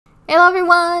Hello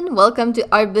everyone! Welcome to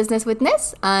Art Business with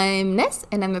Ness. I'm Ness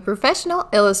and I'm a professional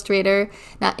illustrator.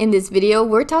 Now in this video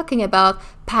we're talking about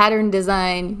pattern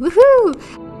design.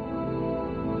 Woohoo!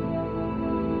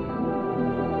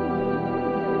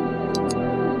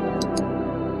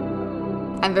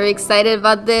 I'm very excited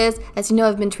about this. As you know,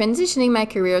 I've been transitioning my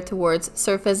career towards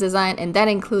surface design, and that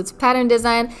includes pattern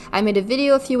design. I made a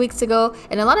video a few weeks ago,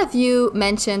 and a lot of you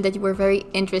mentioned that you were very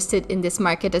interested in this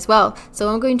market as well. So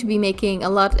I'm going to be making a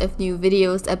lot of new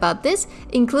videos about this,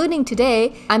 including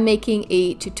today, I'm making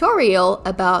a tutorial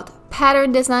about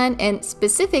pattern design and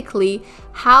specifically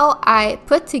how I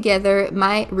put together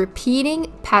my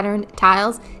repeating pattern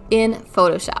tiles in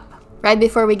Photoshop. Right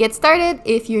before we get started,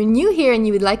 if you're new here and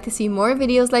you would like to see more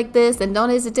videos like this, then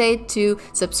don't hesitate to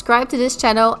subscribe to this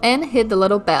channel and hit the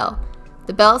little bell.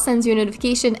 The bell sends you a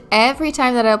notification every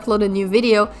time that I upload a new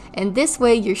video, and this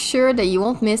way you're sure that you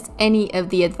won't miss any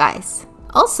of the advice.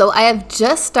 Also, I have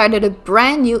just started a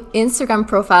brand new Instagram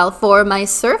profile for my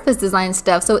surface design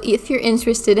stuff. So if you're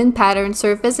interested in pattern,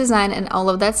 surface design, and all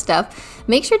of that stuff,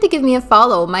 make sure to give me a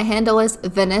follow. My handle is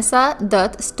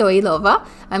vanessa.stoilova.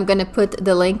 I'm going to put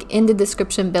the link in the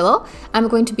description below. I'm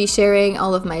going to be sharing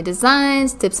all of my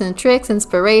designs, tips and tricks,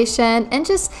 inspiration, and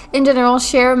just in general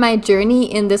share my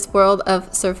journey in this world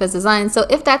of surface design. So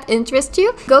if that interests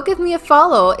you, go give me a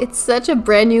follow. It's such a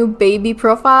brand new baby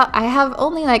profile. I have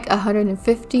only like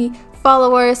 150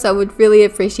 followers, so I would really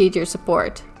appreciate your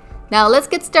support. Now let's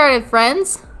get started,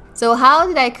 friends. So how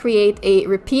did I create a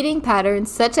repeating pattern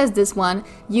such as this one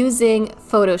using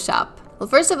Photoshop? Well,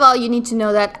 first of all, you need to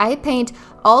know that I paint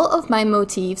all of my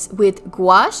motifs with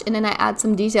gouache, and then I add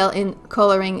some detail in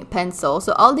coloring pencil.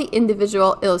 So all the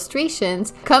individual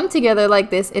illustrations come together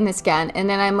like this in a scan, and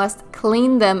then I must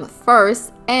clean them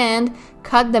first and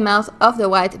cut them out of the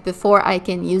white before I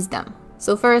can use them.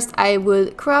 So first I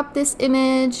would crop this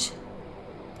image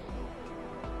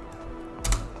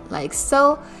like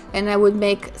so, and I would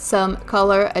make some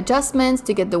color adjustments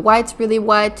to get the whites really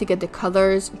white, to get the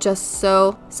colors just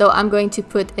so. So I'm going to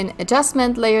put an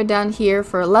adjustment layer down here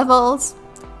for levels.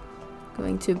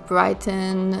 Going to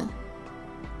brighten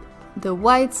the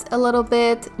whites a little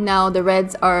bit. Now the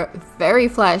reds are very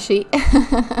flashy.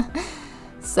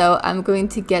 So I'm going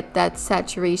to get that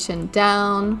saturation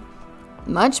down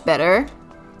much better.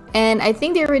 And I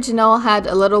think the original had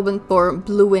a little bit more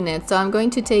blue in it, so I'm going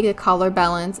to take a color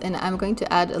balance and I'm going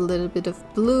to add a little bit of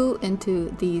blue into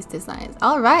these designs.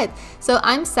 Alright, so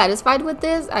I'm satisfied with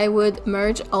this. I would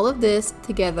merge all of this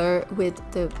together with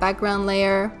the background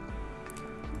layer,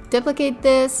 duplicate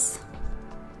this,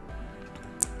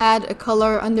 add a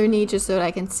color underneath just so that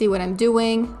I can see what I'm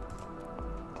doing,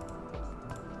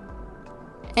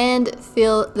 and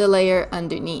fill the layer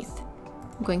underneath.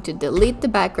 I'm going to delete the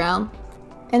background.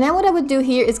 And then what I would do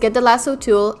here is get the lasso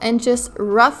tool and just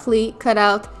roughly cut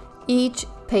out each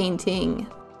painting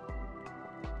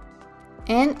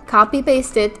and copy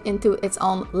paste it into its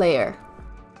own layer.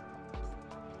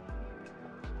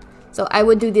 So I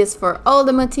would do this for all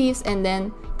the motifs and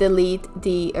then delete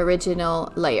the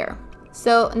original layer.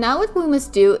 So now what we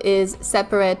must do is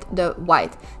separate the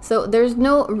white. So there's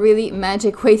no really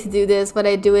magic way to do this. What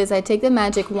I do is I take the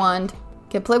magic wand. You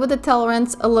can play with the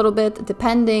tolerance a little bit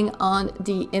depending on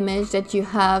the image that you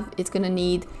have. It's gonna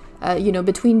need,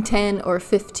 between 10 or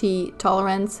 50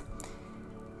 tolerance.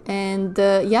 And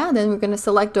yeah, then we're gonna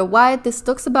select the white. This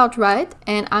looks about right.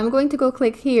 And I'm going to go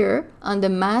click here on the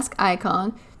mask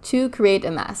icon to create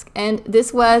a mask. And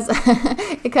this was,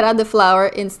 it cut out the flower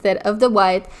instead of the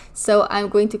white. So I'm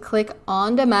going to click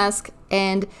on the mask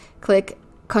and click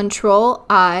Control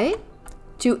I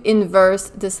to inverse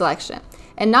the selection.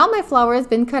 And now my flower has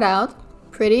been cut out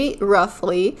pretty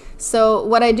roughly. So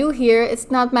what I do here, it's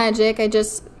not magic. I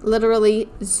just literally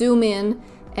zoom in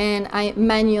and I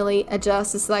manually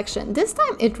adjust the selection. This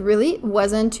time it really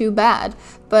wasn't too bad,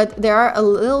 but there are a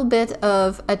little bit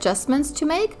of adjustments to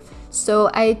make. So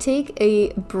I take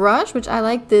a brush, which I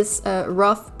like this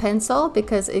rough pencil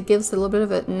because it gives a little bit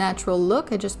of a natural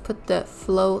look. I just put the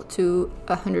flow to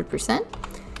 100%.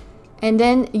 And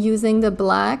then using the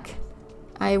black,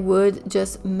 I would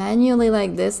just manually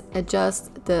like this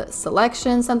adjust the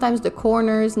selection. Sometimes the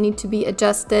corners need to be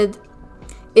adjusted.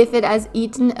 If it has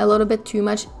eaten a little bit too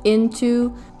much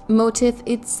into motif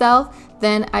itself,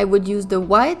 then I would use the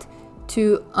white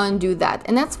to undo that.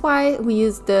 And that's why we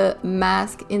use the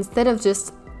mask instead of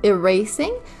just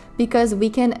erasing, because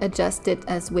we can adjust it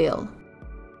as well.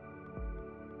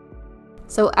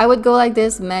 So I would go like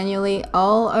this manually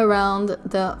all around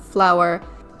the flower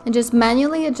and just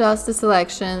manually adjust the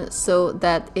selection so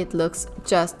that it looks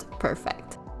just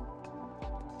perfect.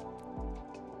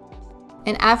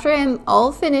 And after I'm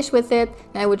all finished with it,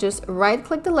 I would just right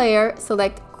click the layer,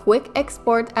 select quick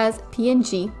export as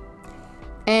PNG,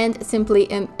 and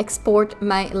simply export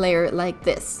my layer like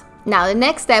this. Now the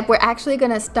next step, we're actually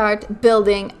gonna start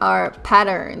building our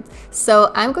patterns.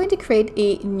 So I'm going to create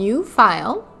a new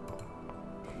file,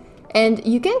 and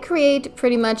you can create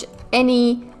pretty much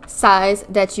any size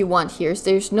that you want here. So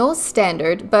there's no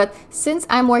standard, but since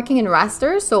I'm working in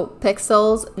raster, so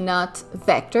pixels, not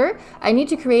vector, I need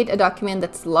to create a document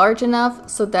that's large enough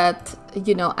so that,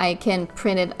 you know, I can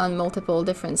print it on multiple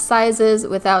different sizes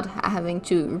without having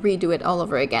to redo it all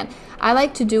over again. I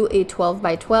like to do a 12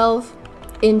 by 12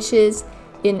 inches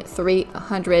in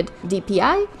 300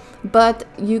 dpi, but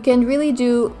you can really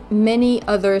do many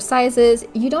other sizes.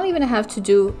 You don't even have to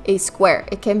do a square.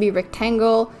 It can be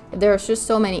rectangle. There's just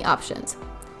so many options.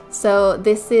 So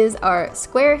this is our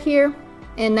square here.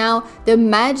 And now the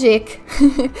magic,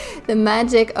 the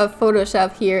magic of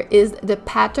Photoshop here is the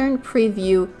pattern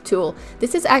preview tool.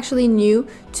 This is actually new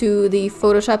to the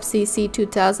Photoshop CC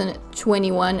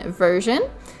 2021 version.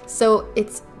 So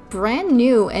it's brand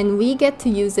new and we get to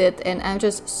use it, and I'm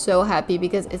just so happy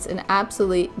because it's an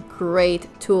absolutely great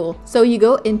tool. So you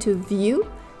go into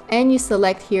view and you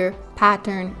select here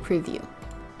pattern preview.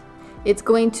 It's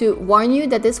going to warn you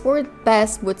that this works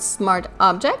best with smart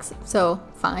objects, so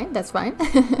fine, that's fine.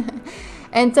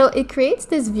 And so it creates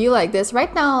this view like this.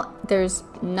 Right now there's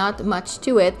not much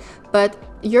to it, but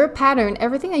your pattern,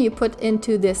 everything that you put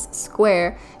into this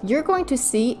square, you're going to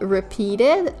see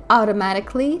repeated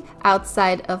automatically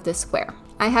outside of the square.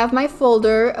 I have my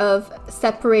folder of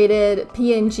separated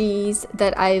PNGs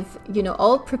that I've, you know,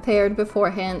 all prepared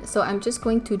beforehand. So I'm just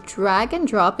going to drag and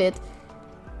drop it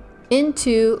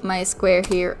into my square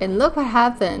here, and look what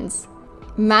happens.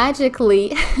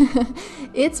 Magically,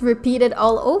 it's repeated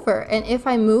all over. And if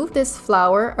I move this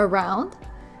flower around,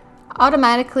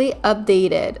 automatically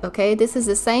updated. Okay, this is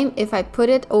the same. If I put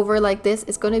it over like this,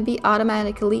 it's going to be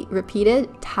automatically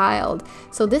repeated, tiled.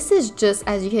 So this is just,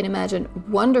 as you can imagine,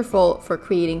 wonderful for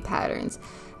creating patterns.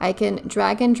 I can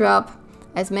drag and drop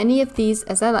as many of these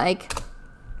as I like.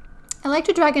 I like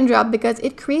to drag and drop because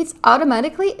it creates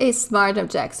automatically a smart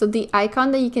object. So the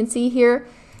icon that you can see here,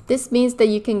 this means that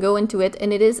you can go into it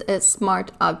and it is a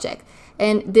smart object.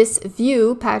 And this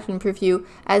view, pattern preview,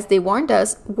 as they warned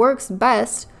us, works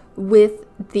best with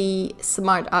the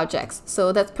smart objects.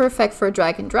 So that's perfect for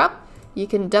drag and drop. You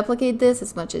can duplicate this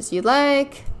as much as you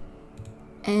like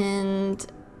and,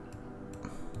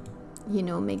 you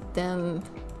know, make them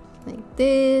like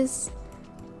this,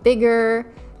 bigger,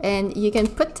 and you can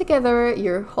put together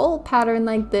your whole pattern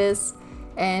like this,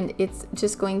 and it's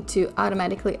just going to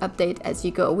automatically update as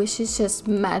you go, which is just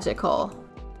magical.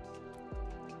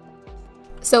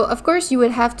 So of course you would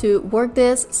have to work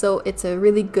this so it's a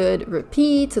really good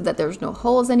repeat, so that there's no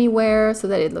holes anywhere, so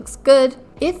that it looks good.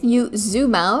 If you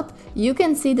zoom out, you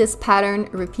can see this pattern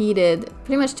repeated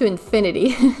pretty much to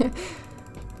infinity.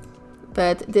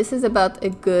 But this is about a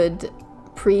good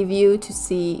preview to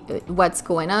see what's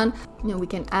going on. You know, we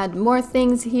can add more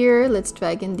things here. Let's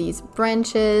drag in these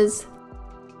branches.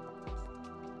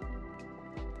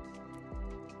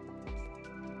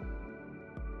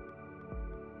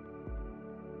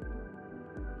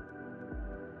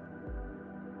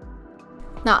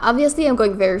 Now, obviously I'm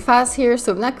going very fast here,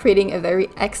 so I'm not creating a very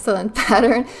excellent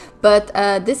pattern, but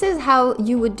this is how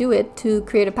you would do it to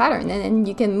create a pattern. And then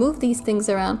you can move these things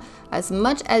around as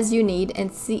much as you need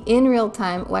and see in real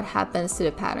time what happens to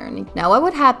the pattern. Now, what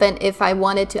would happen if I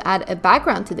wanted to add a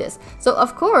background to this? So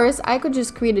of course, I could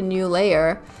just create a new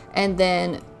layer and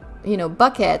then, you know,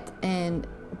 bucket, and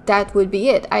that would be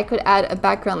it. I could add a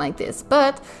background like this,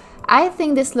 but I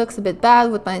think this looks a bit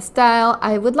bad with my style.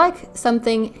 I would like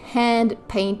something hand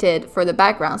painted for the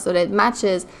background so that it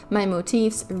matches my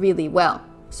motifs really well.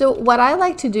 So what I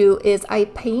like to do is I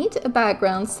paint a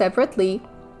background separately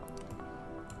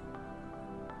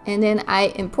and then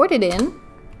I import it in.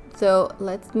 So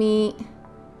let me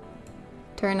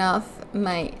turn off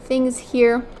my things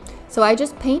here. So I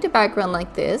just paint a background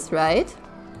like this, right?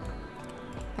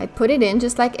 I put it in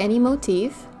just like any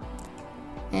motif.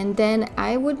 And then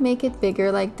I would make it bigger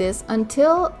like this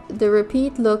until the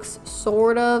repeat looks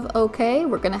sort of okay.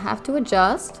 We're gonna have to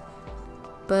adjust,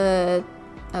 but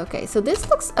okay, so this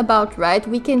looks about right.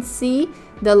 We can see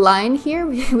the line here,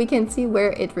 we can see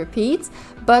where it repeats,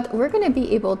 but we're gonna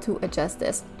be able to adjust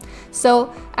this.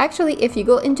 So actually, if you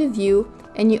go into view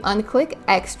and you unclick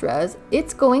extras,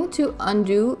 it's going to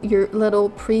undo your little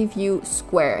preview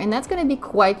square, and that's going to be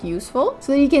quite useful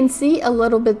so that you can see a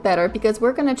little bit better, because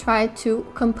we're going to try to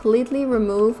completely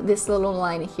remove this little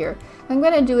line here. What I'm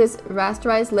going to do is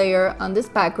rasterize layer on this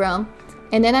background,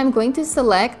 and then I'm going to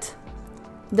select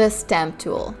the stamp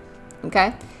tool.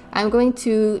 Okay, I'm going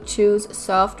to choose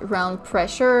soft round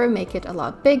pressure, make it a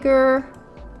lot bigger.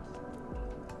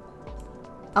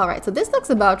 All right, so this looks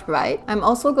about right. I'm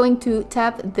also going to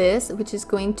tap this, which is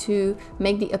going to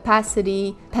make the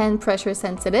opacity pen pressure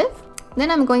sensitive. Then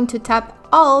I'm going to tap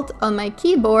Alt on my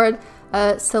keyboard,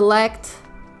 select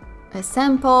a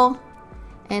sample,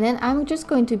 and then I'm just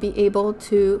going to be able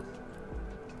to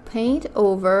paint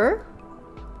over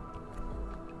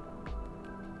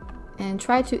and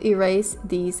try to erase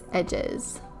these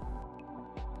edges.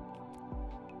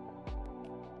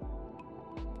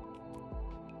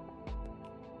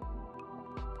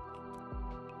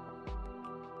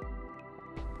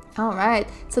 All right,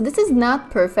 so this is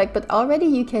not perfect, but already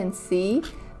you can see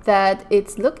that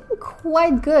it's looking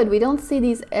quite good. We don't see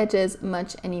these edges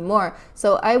much anymore.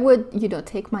 So I would, you know,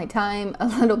 take my time a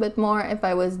little bit more if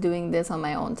I was doing this on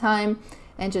my own time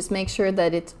and just make sure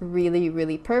that it's really,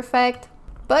 really perfect.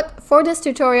 But for this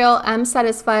tutorial, I'm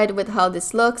satisfied with how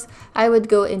this looks. I would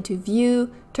go into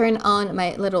View, turn on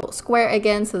my little square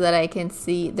again so that I can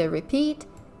see the repeat.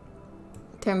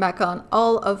 Turn back on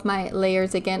all of my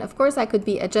layers again. Of course, I could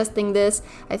be adjusting this.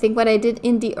 I think what I did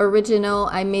in the original,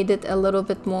 I made it a little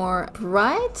bit more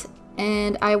bright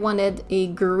and I wanted a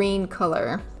green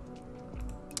color.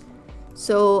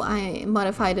 So I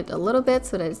modified it a little bit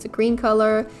so that it's a green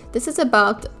color. This is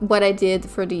about what I did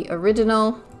for the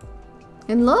original.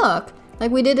 And look, like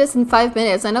we did this in 5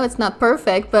 minutes. I know it's not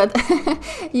perfect, but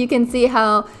you can see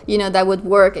how, you know, that would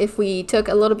work if we took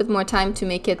a little bit more time to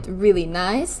make it really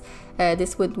nice.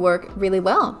 This would work really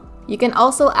well. You can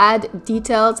also add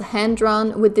details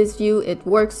hand-drawn with this view. It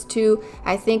works too.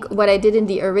 I think what I did in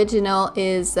the original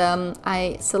is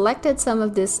I selected some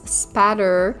of this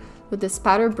spatter with the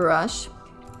spatter brush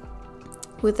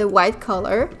with a white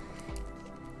color.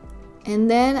 And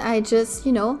then I just,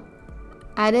 you know,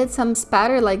 added some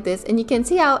spatter like this. And you can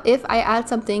see how if I add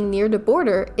something near the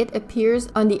border, it appears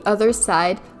on the other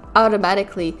side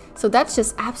automatically. So that's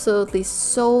just absolutely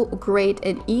so great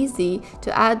and easy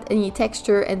to add any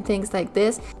texture and things like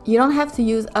this. You don't have to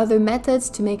use other methods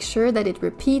to make sure that it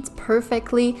repeats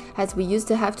perfectly as we used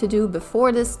to have to do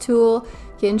before this tool.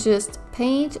 You can just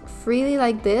paint freely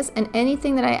like this, and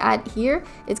anything that I add here,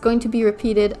 it's going to be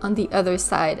repeated on the other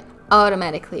side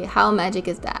automatically. How magic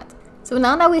is that? So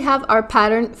now that we have our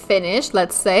pattern finished,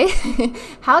 let's say,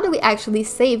 how do we actually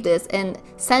save this and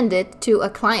send it to a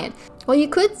client? Well, you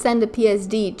could send a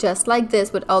PSD just like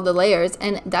this with all the layers,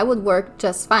 and that would work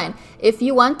just fine. If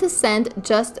you want to send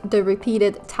just the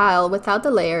repeated tile without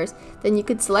the layers, then you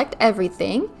could select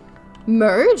everything,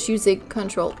 merge using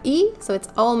Ctrl E, so it's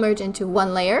all merged into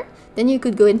one layer. Then you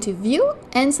could go into View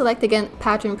and select again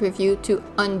Pattern Preview to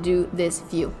undo this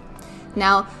view.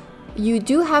 Now, you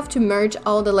do have to merge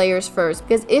all the layers first,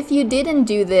 because if you didn't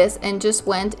do this and just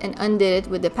went and undid it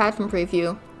with the pattern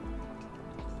preview,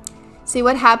 see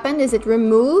what happened is it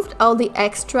removed all the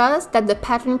extras that the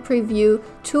pattern preview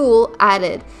tool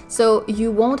added. So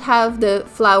you won't have the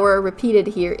flower repeated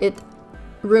here. It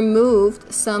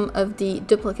removed some of the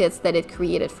duplicates that it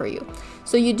created for you.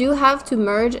 So you do have to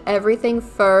merge everything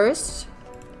first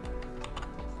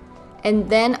and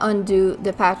then undo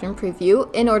the pattern preview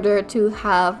in order to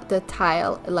have the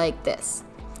tile like this.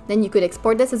 Then you could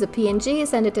export this as a PNG,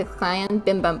 send it to the client,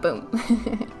 bim bam boom.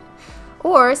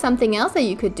 Or something else that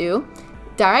you could do,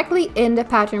 directly in the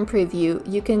pattern preview,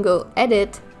 you can go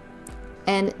edit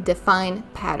and define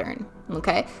pattern.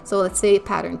 Okay, so let's say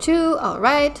pattern 2, all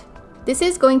right. This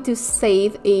is going to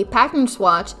save a pattern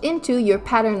swatch into your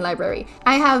pattern library.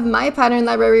 I have my pattern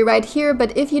library right here,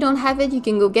 but if you don't have it, you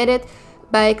can go get it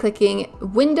by clicking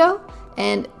Window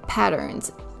and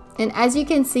Patterns. And as you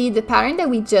can see, the pattern that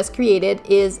we just created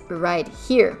is right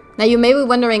here. Now you may be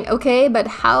wondering, okay, but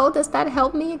how does that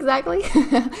help me exactly?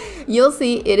 You'll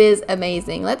see it is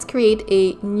amazing. Let's create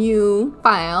a new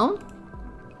file.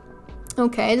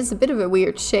 Okay, this is a bit of a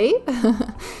weird shape.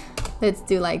 Let's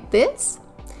do like this.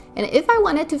 And if I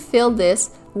wanted to fill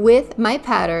this with my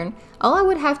pattern, all I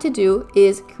would have to do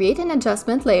is create an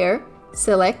adjustment layer,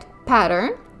 select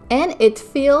pattern, and it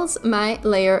fills my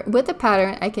layer with a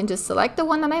pattern. I can just select the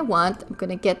one that I want. I'm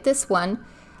gonna get this one.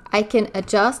 I can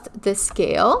adjust the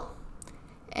scale,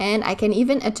 and I can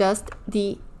even adjust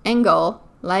the angle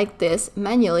like this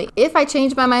manually. If I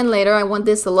change my mind later, I want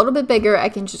this a little bit bigger, I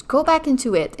can just go back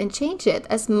into it and change it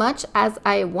as much as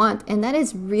I want. And that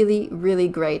is really, really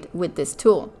great with this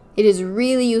tool. It is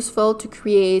really useful to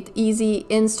create easy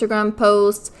Instagram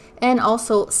posts and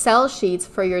also sell sheets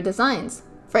for your designs.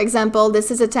 For example,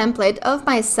 this is a template of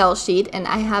my sell sheet, and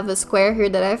I have a square here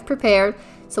that I've prepared,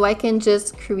 so I can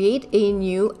just create a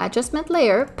new adjustment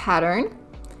layer pattern,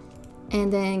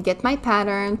 and then get my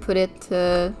pattern, put it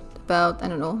to about, I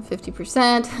don't know,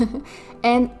 50%,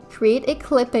 and create a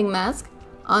clipping mask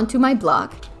onto my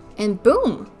block, and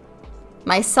boom!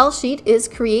 My cell sheet is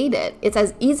created. It's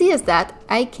as easy as that.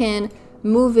 I can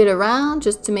move it around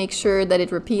just to make sure that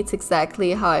it repeats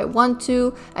exactly how I want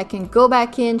to. I can go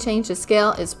back in, change the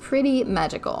scale. It's pretty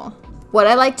magical. What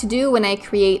I like to do when I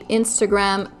create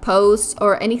Instagram posts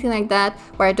or anything like that,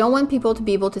 where I don't want people to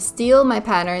be able to steal my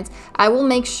patterns, I will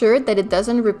make sure that it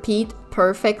doesn't repeat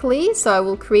perfectly. So I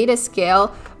will create a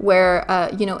scale where,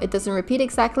 you know, it doesn't repeat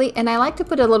exactly. And I like to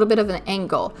put a little bit of an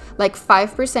angle, like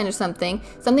 5% or something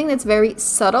that's very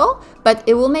subtle, but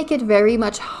it will make it very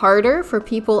much harder for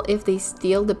people, if they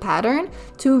steal the pattern,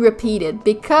 to repeat it,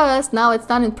 because now it's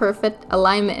not in perfect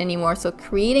alignment anymore. So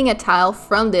creating a tile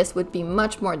from this would be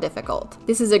much more difficult.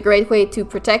 This is a great way to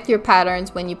protect your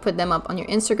patterns when you put them up on your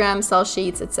Instagram, cell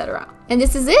sheets, etc. And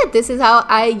this is it. This is how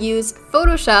I use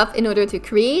Photoshop in order to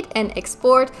create and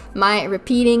export my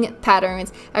repeating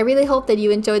patterns. I really hope that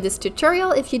you enjoyed this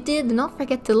tutorial. If you did, do not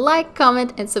forget to like,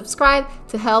 comment, and subscribe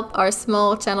to help our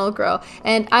small channel grow.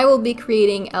 And I will be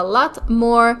creating a lot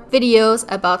more videos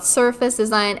about surface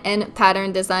design and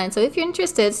pattern design. So if you're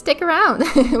interested, stick around.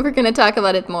 We're gonna talk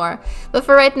about it more. But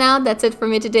for right now, that's it for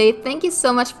me today. Thank you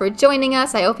so much for joining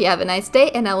us. I hope you have a nice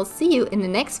day, and I will see you in the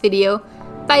next video.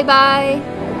 Bye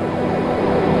bye!